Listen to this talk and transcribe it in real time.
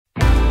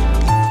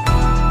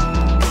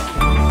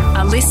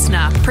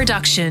listener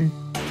production.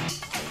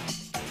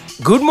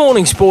 Good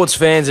morning, sports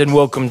fans, and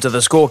welcome to The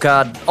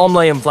Scorecard. I'm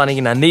Liam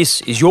Flanagan, and this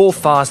is your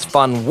fast,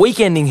 fun,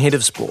 weekending hit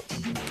of sport.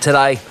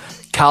 Today,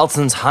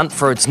 Carlton's hunt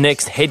for its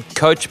next head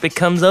coach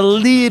becomes a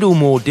little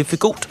more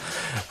difficult.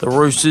 The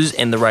Roosters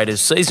end the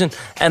Raiders' season,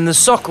 and the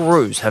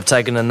Socceroos have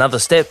taken another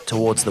step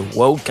towards the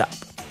World Cup.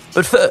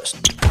 But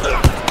first,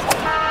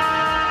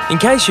 in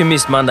case you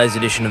missed Monday's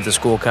edition of The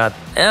Scorecard,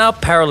 our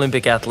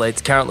Paralympic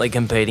athletes currently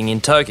competing in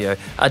Tokyo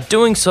are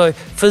doing so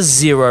for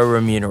zero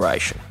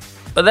remuneration.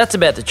 But that's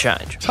about to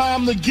change.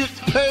 Time to get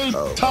paid.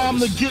 Time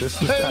to get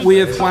paid. We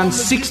have won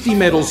 60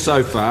 medals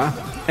so far,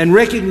 and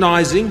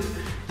recognising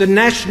the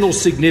national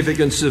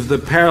significance of the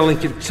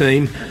Paralympic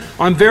team,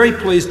 I'm very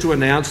pleased to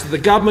announce that the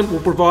government will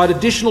provide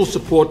additional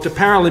support to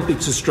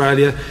Paralympics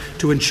Australia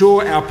to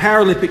ensure our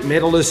Paralympic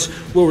medalists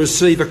will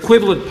receive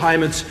equivalent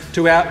payments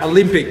to our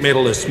Olympic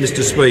medalists,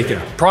 Mr Speaker.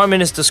 Prime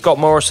Minister Scott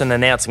Morrison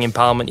announcing in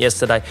Parliament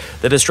yesterday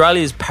that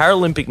Australia's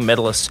Paralympic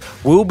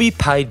medalists will be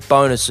paid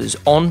bonuses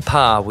on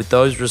par with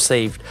those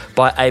received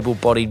by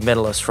able-bodied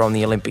medalists from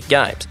the Olympic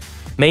Games,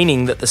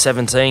 meaning that the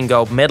 17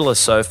 gold medalists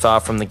so far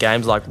from the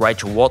Games, like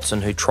Rachel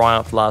Watson, who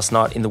triumphed last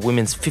night in the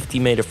women's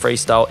 50-metre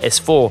freestyle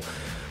S4,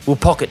 will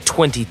pocket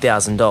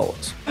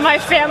 $20,000. My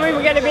family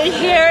were going to be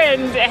here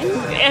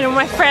and all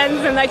my friends,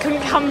 and they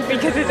couldn't come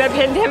because of the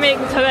pandemic,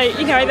 so they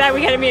were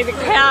going to be in the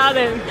crowd,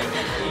 and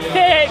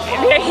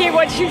they're here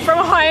watching from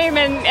home,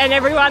 and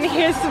everyone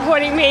here is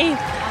supporting me,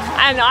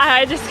 and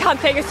I just can't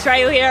thank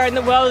Australia and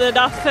the world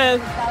enough for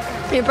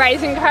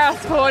embracing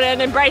parasport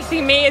and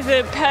embracing me as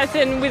a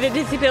person with a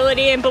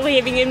disability and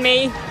believing in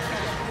me.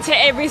 To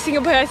every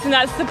single person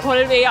that's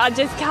supported me, I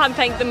just can't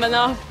thank them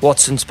enough.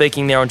 Watson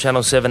speaking there on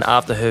Channel 7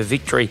 after her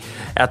victory.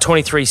 Our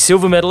 23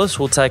 silver medalists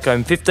will take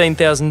home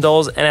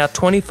 $15,000 and our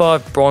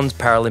 25 bronze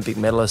Paralympic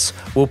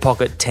medalists will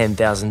pocket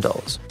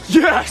 $10,000.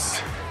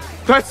 Yes!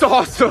 That's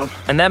awesome!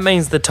 And that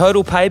means the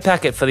total pay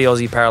packet for the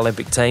Aussie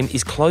Paralympic team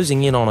is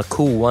closing in on a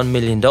cool $1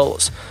 million.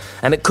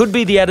 And it could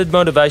be the added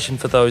motivation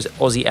for those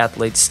Aussie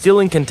athletes still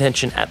in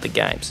contention at the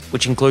Games,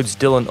 which includes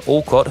Dylan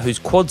Alcott, whose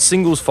quad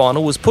singles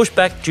final was pushed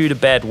back due to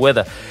bad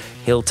weather.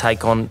 He'll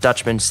take on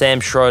Dutchman Sam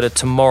Schroeder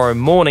tomorrow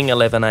morning,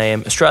 11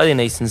 a.m, Australian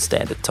Eastern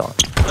Standard Time.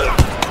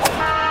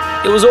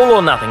 It was all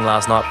or nothing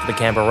last night for the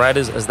Canberra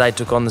Raiders as they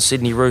took on the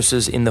Sydney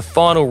Roosters in the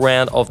final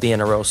round of the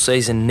NRL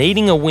season,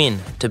 needing a win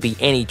to be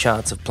any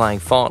chance of playing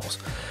finals.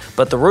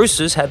 But the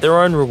Roosters had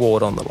their own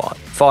reward on the line,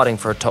 fighting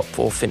for a top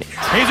four finish.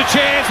 Here's a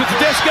chance with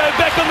Tedesco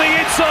back on the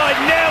inside.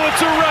 Now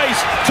it's a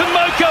race.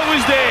 Tomoko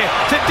is there.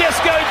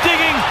 Tedesco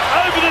digging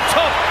over the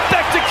top.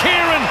 Back to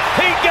Kieran.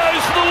 He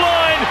goes for the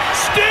line.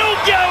 Still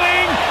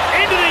going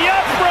into the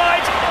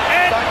upright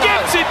and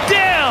gets it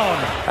down.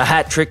 A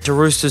hat-trick to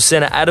Roosters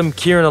centre Adam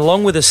Kieran,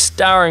 along with a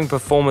starring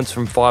performance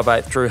from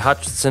 5'8" Drew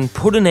Hutchinson,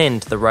 put an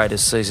end to the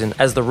Raiders season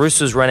as the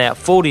Roosters ran out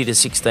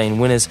 40-16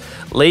 winners,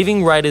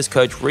 leaving Raiders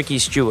coach Ricky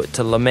Stewart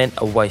to lament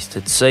a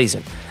wasted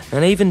season,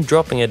 and even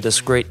dropping a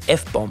discreet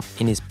F-bomb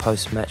in his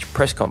post-match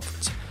press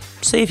conference.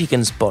 See if you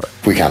can spot it.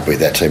 We can't beat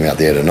that team out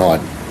there tonight.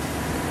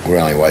 We're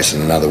only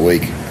wasting another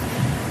week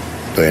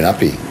being up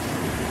here.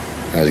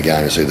 I was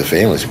going to see the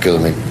families because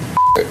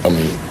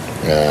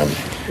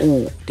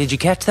Ooh, did you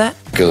catch that?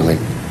 Because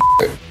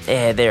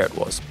Yeah, there it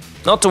was.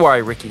 Not to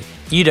worry, Ricky.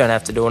 You don't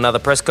have to do another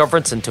press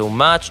conference until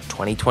March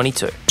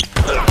 2022.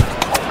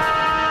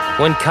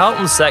 When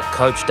Carlton sacked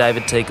coach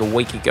David Teague a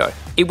week ago,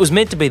 it was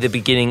meant to be the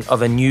beginning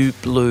of a new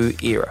blue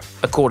era,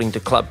 according to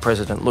club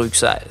president Luke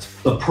Sayers.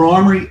 The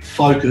primary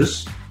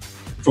focus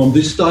from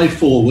this day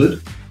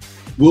forward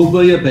will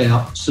be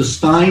about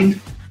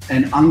sustained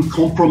and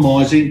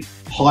uncompromising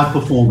high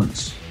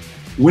performance,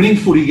 winning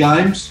footy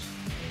games,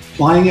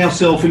 playing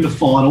ourselves into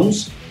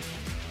finals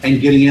and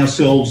getting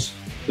ourselves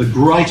the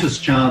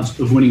greatest chance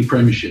of winning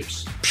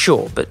premierships.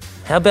 Sure, but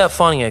how about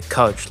finding a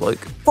coach, Luke?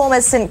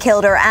 Former St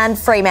Kilda and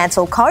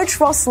Fremantle coach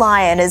Ross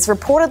Lyon is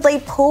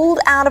reportedly pulled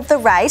out of the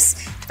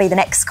race to be the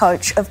next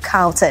coach of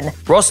Carlton.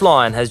 Ross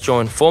Lyon has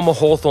joined former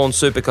Hawthorn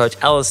supercoach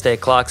Alastair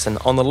Clarkson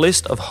on the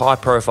list of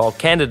high-profile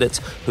candidates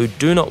who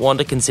do not want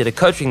to consider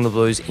coaching the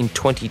Blues in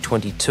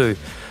 2022.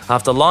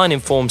 After Lyon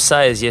informed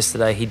Sayers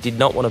yesterday he did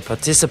not want to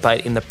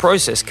participate in the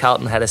process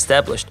Carlton had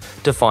established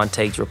to find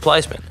Teague's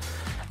replacement.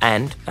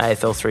 And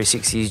AFL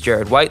 360's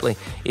Jared Waitley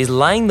is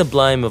laying the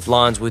blame of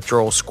Lyon's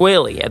withdrawal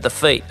squarely at the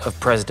feet of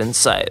President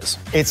Sayers.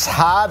 It's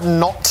hard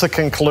not to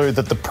conclude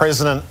that the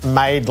President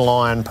made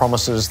Lyon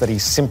promises that he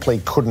simply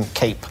couldn't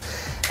keep.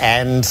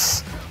 And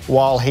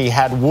while he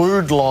had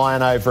wooed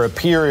Lyon over a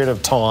period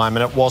of time,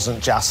 and it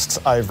wasn't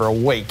just over a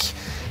week,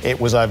 it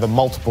was over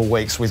multiple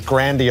weeks with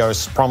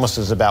grandiose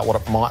promises about what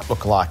it might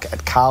look like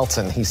at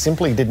Carlton, he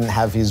simply didn't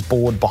have his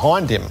board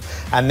behind him.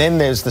 And then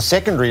there's the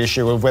secondary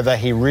issue of whether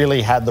he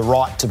really had the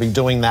right to be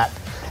doing that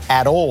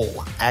at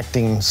all,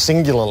 acting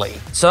singularly.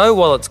 So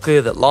while it's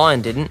clear that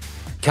Lyon didn't,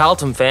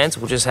 Carlton fans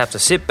will just have to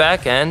sit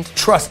back and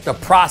trust the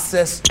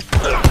process.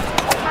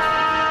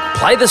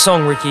 Play the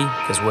song, Ricky,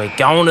 because we're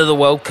going to the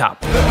World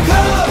Cup.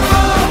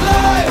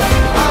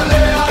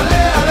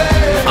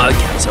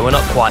 Okay, so we're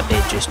not quite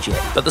there just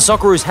yet. But the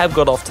Socceroos have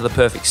got off to the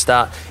perfect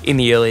start in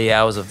the early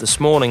hours of this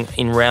morning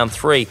in round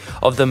 3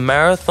 of the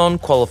marathon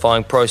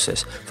qualifying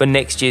process for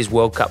next year's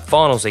World Cup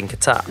finals in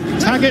Qatar.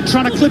 Taggart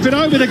trying to clip it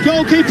over the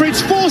goalkeeper.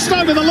 It's forced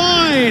over the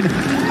line.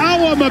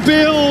 Our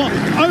Mobile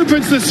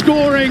opens the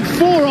scoring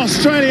for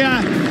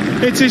Australia.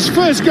 It's his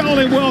first goal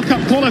in World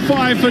Cup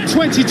qualifying for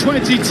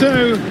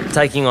 2022.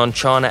 Taking on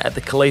China at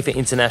the Khalifa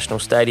International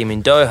Stadium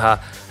in Doha,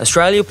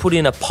 Australia put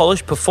in a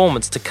polished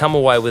performance to come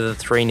away with a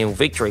 3-0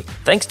 victory,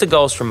 thanks to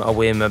goals from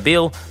Awir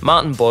Mobile,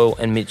 Martin Boyle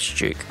and Mitch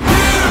Duke.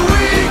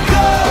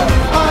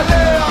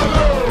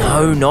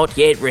 No, not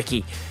yet,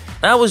 Ricky.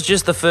 That was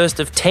just the first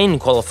of 10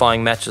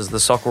 qualifying matches the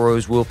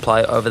Socceroos will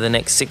play over the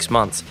next 6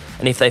 months.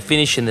 And if they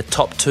finish in the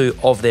top 2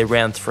 of their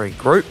round 3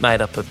 group,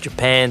 made up of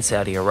Japan,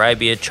 Saudi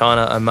Arabia,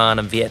 China, Oman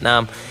and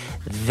Vietnam,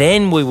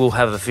 then we will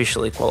have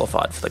officially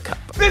qualified for the Cup.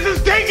 This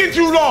is taking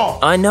too long!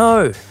 I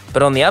know,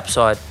 but on the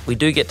upside, we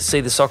do get to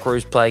see the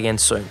Socceroos play again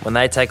soon when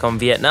they take on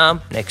Vietnam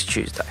next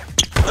Tuesday.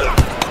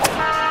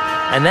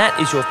 And that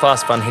is your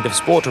Fast Fun hit of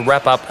sport to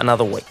wrap up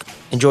another week.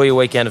 Enjoy your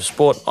weekend of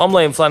sport. I'm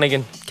Liam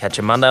Flanagan. Catch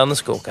you Monday on the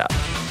Scorecard.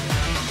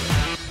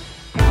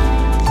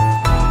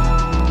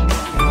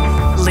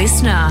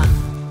 Listener.